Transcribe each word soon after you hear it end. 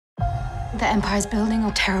The Empire's building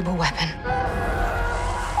a terrible weapon.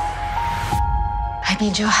 I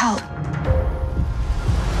need your help.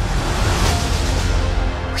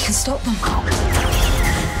 We can stop them.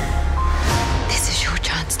 This is your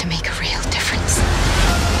chance to make a real difference.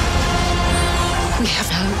 We have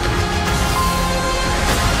hope.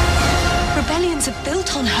 Rebellions are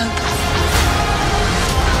built on hope.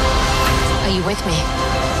 Are you with me?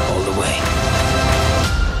 All the way.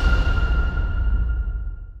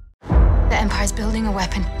 The Empire's building a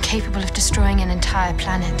weapon capable of destroying an entire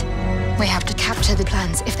planet. We have to capture the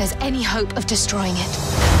plans if there's any hope of destroying it.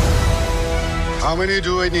 How many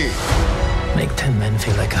do I need? Make 10 men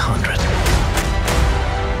feel like 100.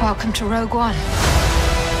 Welcome to Rogue One.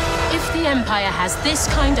 If the Empire has this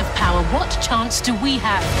kind of power, what chance do we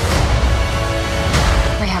have?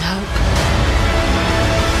 We have hope.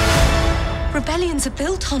 Rebellions are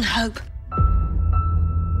built on hope.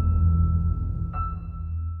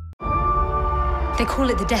 They call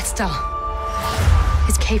it the Death Star.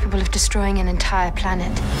 It's capable of destroying an entire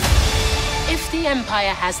planet. If the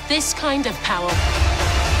Empire has this kind of power,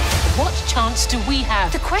 what chance do we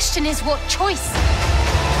have? The question is, what choice?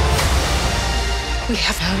 We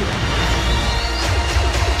have hope.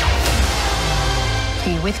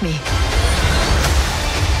 Are you with me?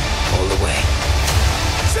 All the way.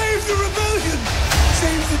 Save the rebellion!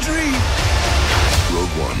 Save the dream!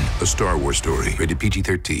 Rogue One, a Star Wars story. Rated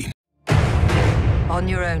PG-13. On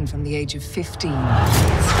your own from the age of 15.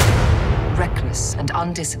 Reckless and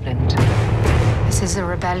undisciplined. This is a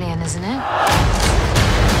rebellion, isn't it?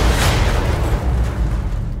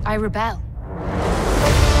 I rebel.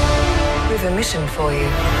 We've a mission for you.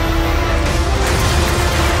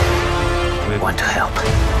 We want to help.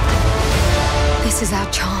 This is our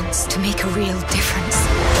chance to make a real difference.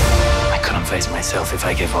 I couldn't face myself if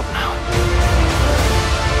I gave up now.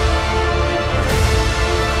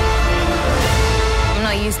 I'm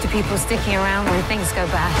not used to people sticking around when things go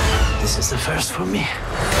bad. This is the first for me.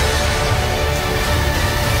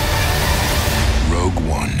 Rogue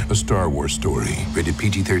One, a Star Wars story. Rated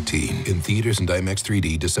PG-13. In theaters and IMAX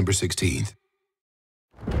 3D December 16th.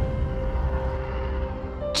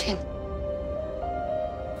 Jyn,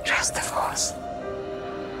 trust the Force.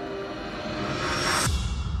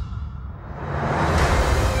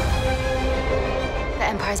 The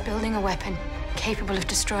Empire's building a weapon capable of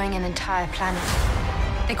destroying an entire planet.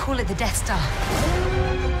 They call it the Death Star.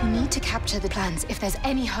 We need to capture the plans if there's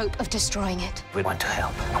any hope of destroying it. We want to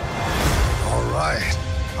help. All right.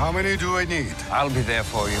 How many do I need? I'll be there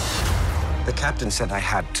for you. The captain said I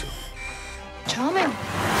had to. Charming.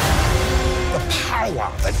 The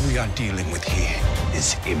power that we are dealing with here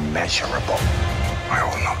is immeasurable. I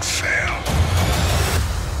will not fail.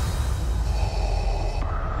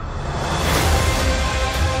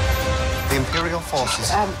 The Imperial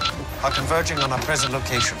forces are converging on our present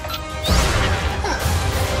location.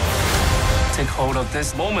 Take hold of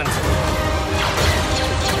this moment.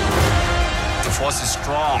 The Force is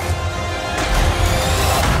strong.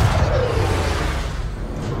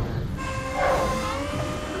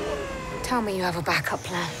 Tell me you have a backup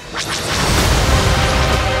plan.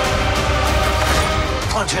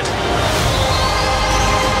 Punch it.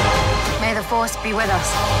 May the Force be with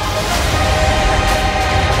us.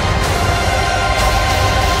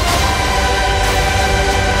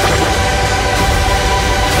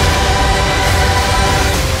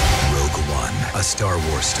 Rogue One, a Star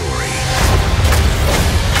Wars story.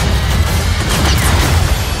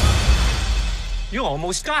 You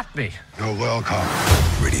almost got me. You're welcome.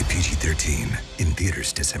 Rated PG-13. In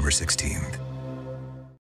theaters December 16th.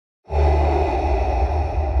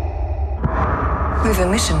 We've a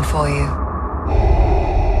mission for you.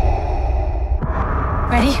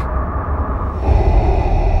 Ready?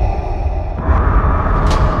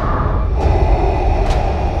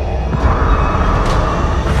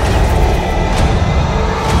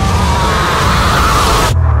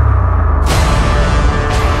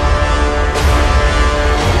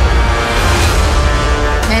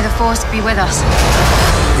 May the Force be with us.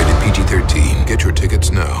 Rated PG-13. Get your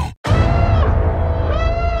tickets now.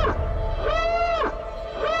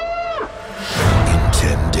 In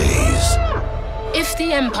 10 days. If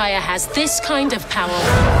the Empire has this kind of power,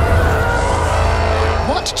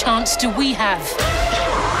 what chance do we have?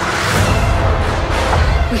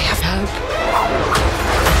 We have hope.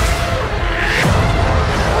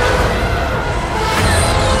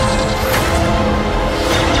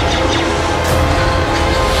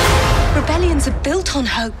 Rebellions are built on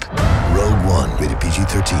hope. Rogue One, rated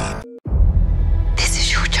PG-13. This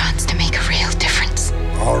is your chance to make a real difference.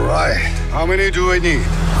 All right. How many do I need?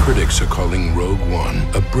 Critics are calling Rogue One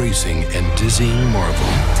a bracing and dizzying marvel.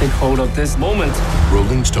 Take hold of this moment.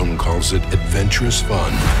 Rolling Stone calls it adventurous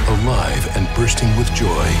fun, alive and bursting with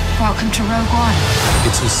joy. Welcome to Rogue One.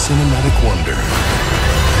 It's a cinematic wonder.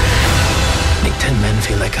 Make 10 men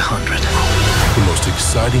feel like 100. The most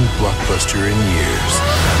exciting blockbuster in years.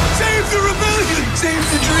 Save the rebellion! Save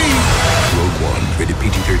the dream! Rogue One, rated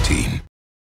PG-13.